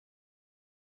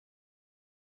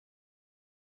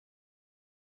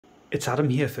It's Adam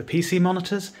here for PC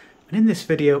monitors, and in this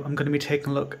video I'm going to be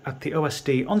taking a look at the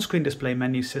OSD on-screen display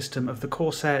menu system of the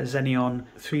Corsair XENEON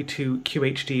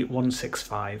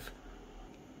 32QHD165.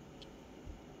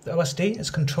 The OSD is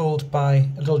controlled by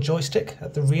a little joystick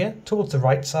at the rear towards the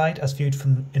right side as viewed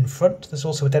from in front. There's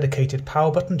also a dedicated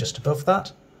power button just above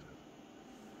that.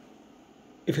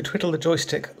 If you twiddle the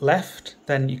joystick left,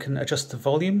 then you can adjust the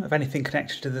volume of anything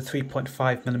connected to the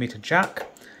 3.5mm jack.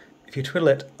 If you twiddle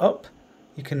it up,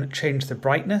 you can change the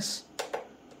brightness.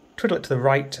 Twiddle it to the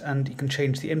right and you can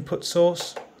change the input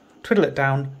source. Twiddle it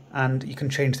down and you can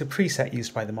change the preset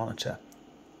used by the monitor.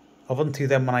 I'll run through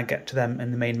them when I get to them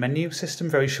in the main menu system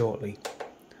very shortly.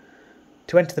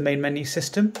 To enter the main menu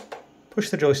system, push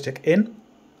the joystick in.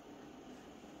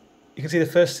 You can see the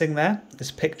first thing there,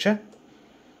 this picture.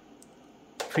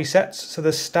 Presets, so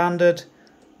there's standard,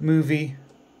 movie,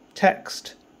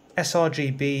 text,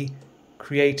 sRGB,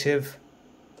 creative,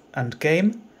 and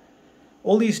game.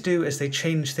 All these do is they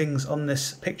change things on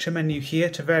this picture menu here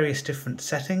to various different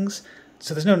settings,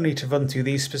 so there's no need to run through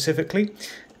these specifically.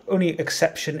 Only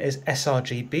exception is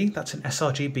sRGB. That's an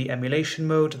sRGB emulation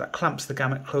mode that clamps the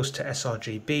gamut close to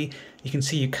sRGB. You can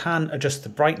see you can adjust the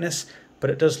brightness, but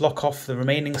it does lock off the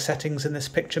remaining settings in this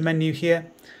picture menu here,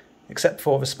 except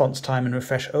for response time and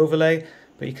refresh overlay.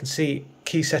 But you can see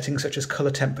key settings such as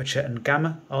color temperature and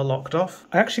gamma are locked off.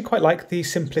 I actually quite like the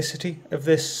simplicity of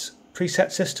this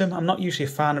preset system. I'm not usually a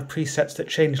fan of presets that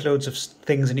change loads of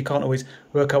things and you can't always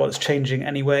work out what's changing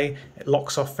anyway. It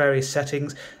locks off various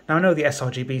settings. Now I know the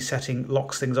sRGB setting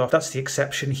locks things off, that's the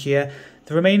exception here.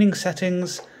 The remaining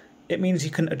settings, it means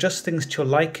you can adjust things to your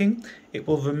liking. It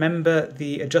will remember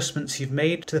the adjustments you've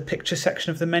made to the picture section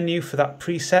of the menu for that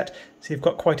preset, so you've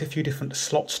got quite a few different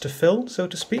slots to fill, so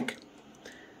to speak.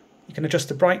 You can adjust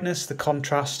the brightness, the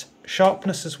contrast,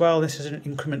 sharpness as well. This is in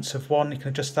increments of 1. You can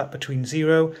adjust that between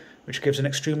 0, which gives an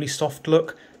extremely soft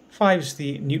look. 5 is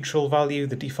the neutral value,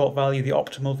 the default value, the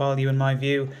optimal value in my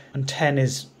view, and 10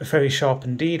 is very sharp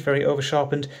indeed, very over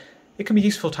sharpened. It can be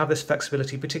useful to have this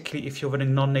flexibility, particularly if you're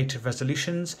running non-native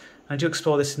resolutions. I do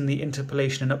explore this in the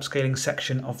interpolation and upscaling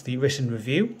section of the written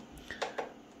review.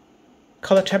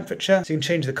 Color temperature, so you can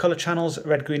change the color channels,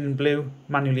 red, green and blue,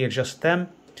 manually adjust them.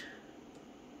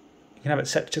 You can have it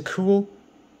set to cool,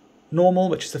 normal,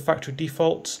 which is the factory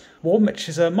defaults, warm, which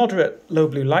is a moderate low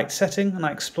blue light setting, and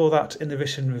I explore that in the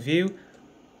written review.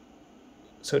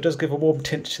 So it does give a warm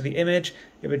tint to the image,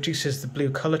 it reduces the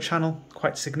blue color channel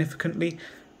quite significantly,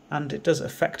 and it does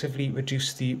effectively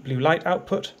reduce the blue light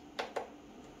output.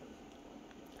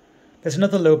 There's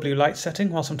another low blue light setting,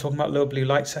 whilst I'm talking about low blue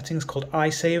light settings, called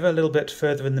iSaver, a little bit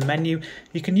further in the menu.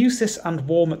 You can use this and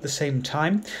warm at the same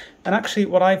time, and actually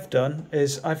what I've done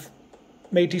is I've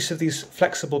made use of these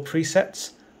flexible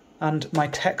presets, and my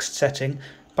text setting,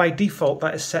 by default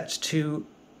that is set to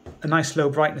a nice low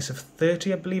brightness of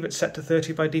 30, I believe it's set to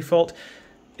 30 by default.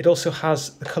 It also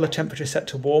has the color temperature set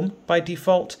to warm by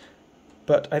default,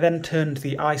 but I then turned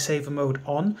the iSaver mode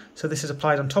on, so this is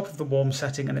applied on top of the warm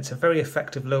setting, and it's a very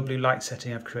effective low blue light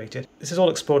setting I've created. This is all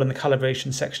explored in the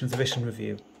calibration section of the written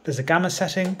review. There's a gamma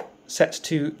setting set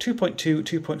to 2.2,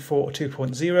 2.4 or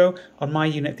 2.0. On my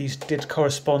unit these did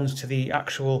correspond to the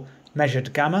actual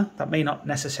measured gamma. That may not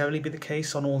necessarily be the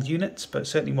case on all units, but it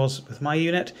certainly was with my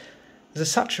unit. There's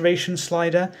a saturation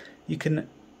slider. You can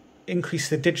increase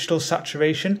the digital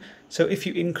saturation, so if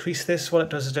you increase this, what it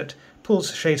does is it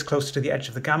pulls shades closer to the edge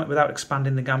of the gamut without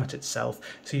expanding the gamut itself.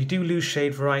 So you do lose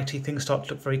shade variety, things start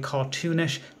to look very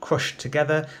cartoonish, crushed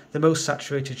together. The most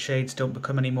saturated shades don't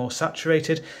become any more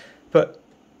saturated, but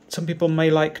some people may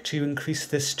like to increase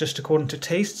this just according to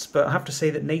tastes, but I have to say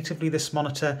that natively this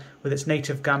monitor with its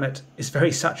native gamut is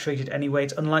very saturated anyway.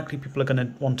 It's unlikely people are going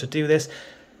to want to do this.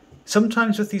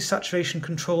 Sometimes with these saturation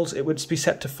controls it would be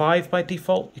set to 5 by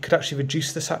default. You could actually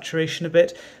reduce the saturation a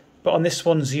bit, but on this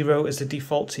one 0 is the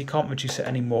default, so you can't reduce it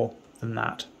any more than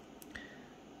that.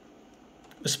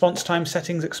 Response time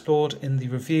settings explored in the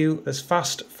review. There's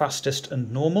fast, fastest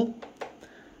and normal.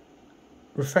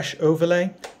 Refresh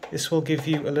overlay. This will give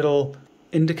you a little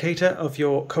indicator of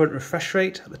your current refresh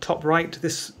rate. At the top right,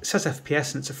 this says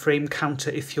FPS and it's a frame counter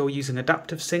if you're using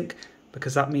adaptive sync,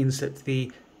 because that means that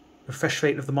the refresh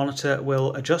rate of the monitor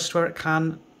will adjust where it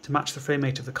can to match the frame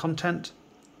rate of the content.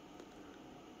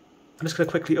 I'm just going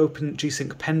to quickly open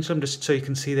G-Sync Pendulum just so you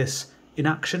can see this in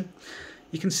action.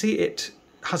 You can see it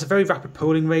has a very rapid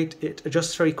polling rate, it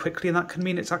adjusts very quickly, and that can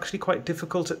mean it's actually quite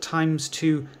difficult at times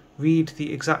to read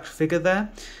the exact figure there.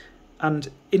 And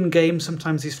in-game,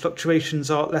 sometimes these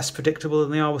fluctuations are less predictable than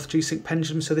they are with G-Sync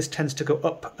Pendulum, so this tends to go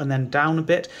up and then down a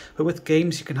bit. But with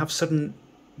games, you can have sudden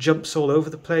jumps all over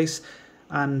the place,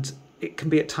 and it can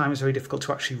be at times very difficult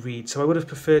to actually read. So I would have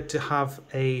preferred to have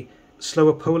a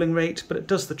slower polling rate, but it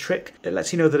does the trick. It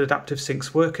lets you know that adaptive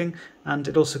sync's working, and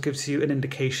it also gives you an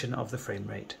indication of the frame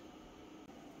rate.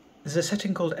 There's a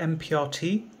setting called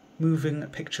MPRT, Moving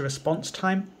Picture Response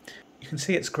Time. You can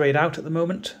see it's grayed out at the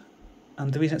moment,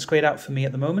 and the reason it's grayed out for me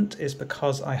at the moment is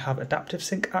because I have adaptive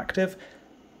sync active.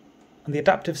 And the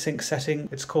adaptive sync setting,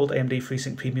 it's called AMD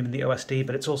FreeSync Premium in the OSD,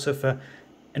 but it's also for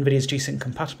NVIDIA's G-Sync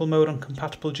compatible mode on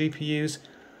compatible GPUs.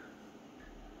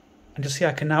 And you'll see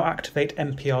I can now activate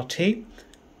MPRT.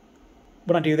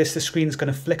 When I do this, the screen's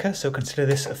going to flicker, so consider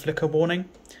this a flicker warning.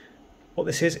 What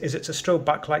this is it's a strobe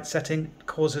backlight setting. It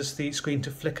causes the screen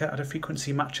to flicker at a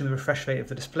frequency matching the refresh rate of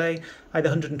the display, either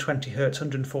 120 Hz,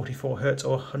 144 Hz,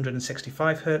 or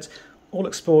 165 Hz, all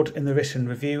explored in the written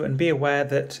review. And be aware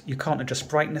that you can't adjust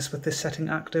brightness with this setting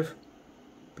active,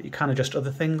 but you can adjust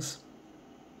other things.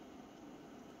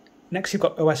 Next, you've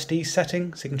got OSD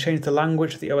setting, so you can change the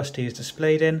language that the OSD is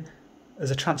displayed in.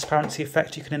 There's a transparency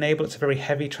effect you can enable. It's a very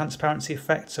heavy transparency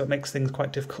effect, so it makes things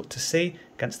quite difficult to see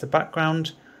against the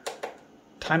background.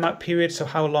 Timeout period, so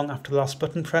how long after the last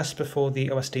button press before the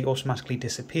OSD automatically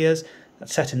disappears.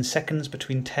 That's set in seconds,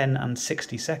 between 10 and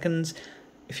 60 seconds.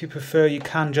 If you prefer, you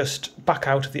can just back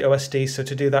out of the OSD, so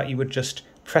to do that you would just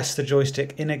press the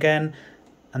joystick in again,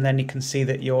 and then you can see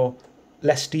that you're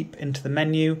less deep into the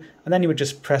menu, and then you would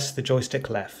just press the joystick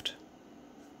left.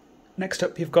 Next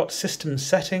up, you've got system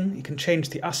setting. You can change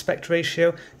the aspect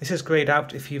ratio. This is grayed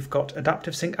out if you've got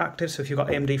adaptive sync active, so if you've got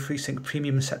AMD FreeSync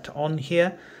Premium set to on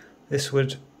here, this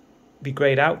would be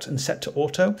grayed out and set to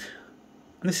auto.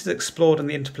 And this is explored in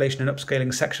the interpolation and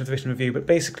upscaling section of the written review, but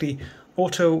basically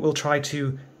auto will try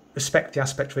to respect the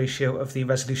aspect ratio of the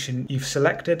resolution you've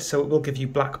selected, so it will give you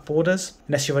black borders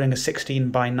unless you're running a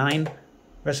 16:9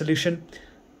 resolution.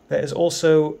 There is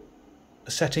also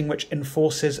a setting which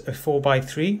enforces a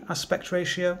 4:3 aspect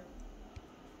ratio.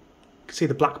 You can see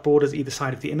the black borders either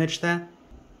side of the image there.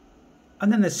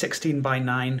 And then there's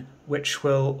 16:9, which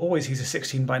will always use a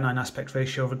 16:9 aspect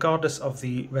ratio regardless of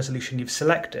the resolution you've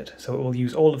selected. So it will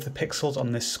use all of the pixels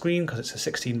on this screen because it's a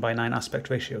 16:9 aspect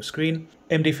ratio screen.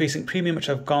 AMD FreeSync Premium, which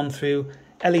I've gone through.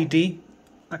 LED,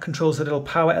 that controls the little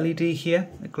power LED here.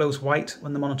 It glows white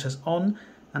when the monitor's on,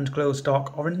 and glows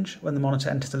dark orange when the monitor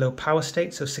enters a low power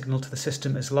state, so signal to the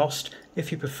system is lost.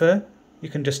 If you prefer, you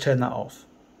can just turn that off.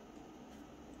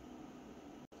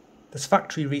 There's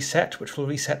factory reset, which will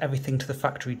reset everything to the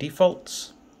factory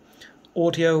defaults.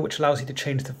 Audio, which allows you to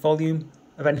change the volume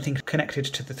of anything connected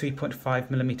to the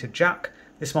 3.5mm jack.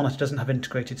 This monitor doesn't have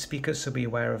integrated speakers, so be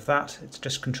aware of that. It's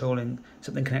just controlling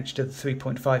something connected to the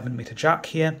 3.5mm jack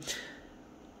here.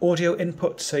 Audio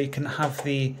input, so you can have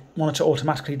the monitor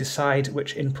automatically decide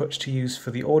which input to use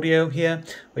for the audio here,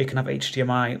 where you can have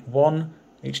HDMI 1,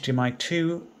 HDMI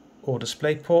 2, or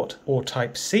DisplayPort, or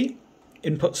Type-C.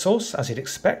 Input source, as you'd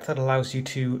expect, that allows you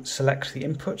to select the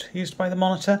input used by the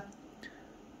monitor.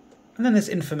 And then there's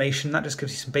information, that just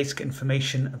gives you some basic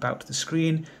information about the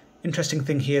screen. Interesting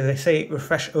thing here, they say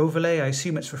refresh overlay, I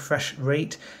assume it's refresh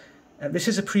rate. This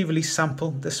is a pre-release sample,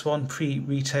 this one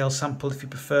pre-retail sample if you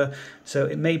prefer, so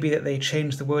it may be that they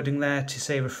changed the wording there to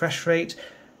say refresh rate,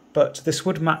 but this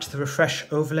would match the refresh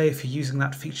overlay if you're using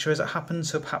that feature as it happens,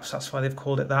 so perhaps that's why they've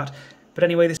called it that. But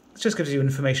anyway, this just gives you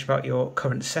information about your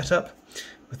current setup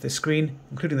with this screen,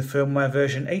 including the firmware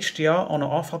version. HDR on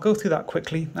or off, I'll go through that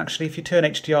quickly. Actually, if you turn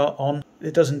HDR on,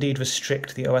 it does indeed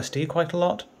restrict the OSD quite a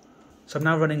lot. So I'm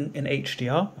now running in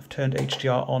HDR. I've turned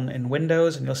HDR on in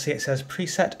Windows, and you'll see it says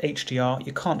preset HDR.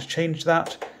 You can't change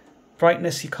that.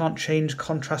 Brightness you can't change,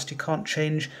 contrast you can't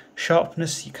change,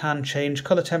 sharpness you can change,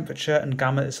 color temperature and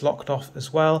gamma is locked off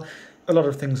as well. A lot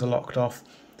of things are locked off.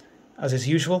 As is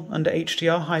usual under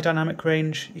HDR, high dynamic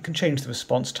range, you can change the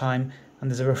response time, and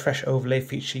there's a refresh overlay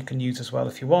feature you can use as well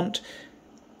if you want.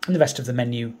 And the rest of the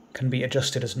menu can be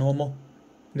adjusted as normal.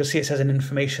 You'll see it says in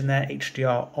information there,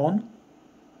 HDR on.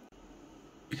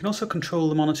 You can also control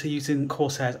the monitor using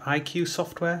Corsair's iCUE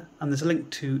software, and there's a link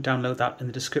to download that in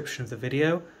the description of the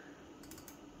video.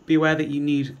 Be aware that you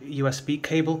need a USB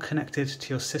cable connected to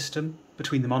your system,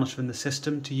 between the monitor and the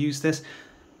system, to use this.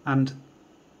 And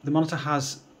the monitor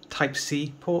has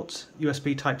Type-C ports,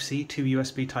 USB Type-C, 2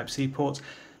 USB Type-C ports,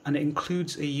 and it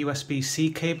includes a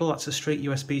USB-C cable. That's a straight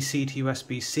USB-C to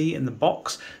USB-C in the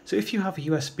box. So if you have a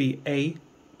USB-A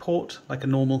port, like a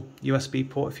normal USB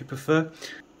port if you prefer,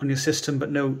 on your system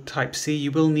but no Type-C,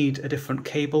 you will need a different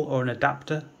cable or an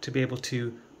adapter to be able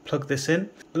to plug this in.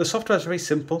 But the software is very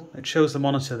simple. It shows the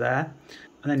monitor there,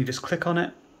 and then you just click on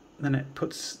it, and then it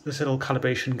puts this little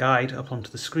calibration guide up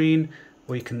onto the screen,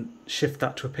 or you can shift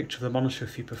that to a picture of the monitor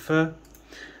if you prefer.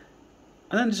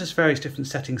 And then there's just various different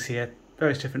settings here.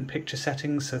 various different picture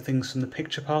settings, so things from the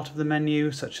picture part of the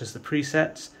menu, such as the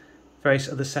presets, various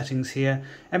other settings here.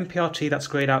 MPRT, that's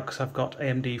grayed out because I've got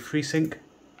AMD FreeSync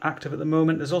active at the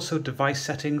moment. There's also device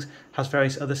settings, has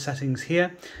various other settings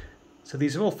here. So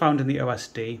these are all found in the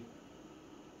OSD.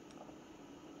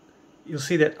 You'll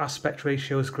see that aspect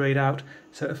ratio is grayed out.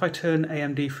 So if I turn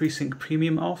AMD FreeSync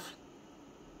Premium off,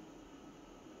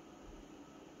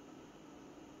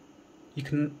 you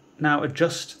can now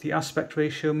adjust the aspect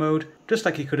ratio mode just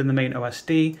like you could in the main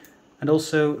OSD, and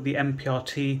also the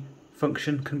MPRT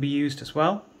function can be used as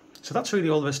well. So that's really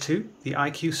all there is to the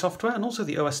iCUE software and also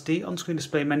the OSD on-screen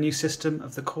display menu system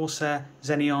of the Corsair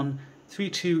XENEON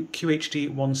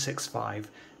 32QHD165.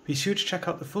 Be sure to check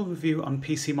out the full review on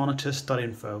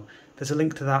PCmonitors.info. There's a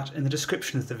link to that in the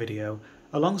description of the video,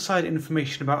 alongside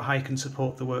information about how you can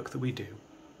support the work that we do.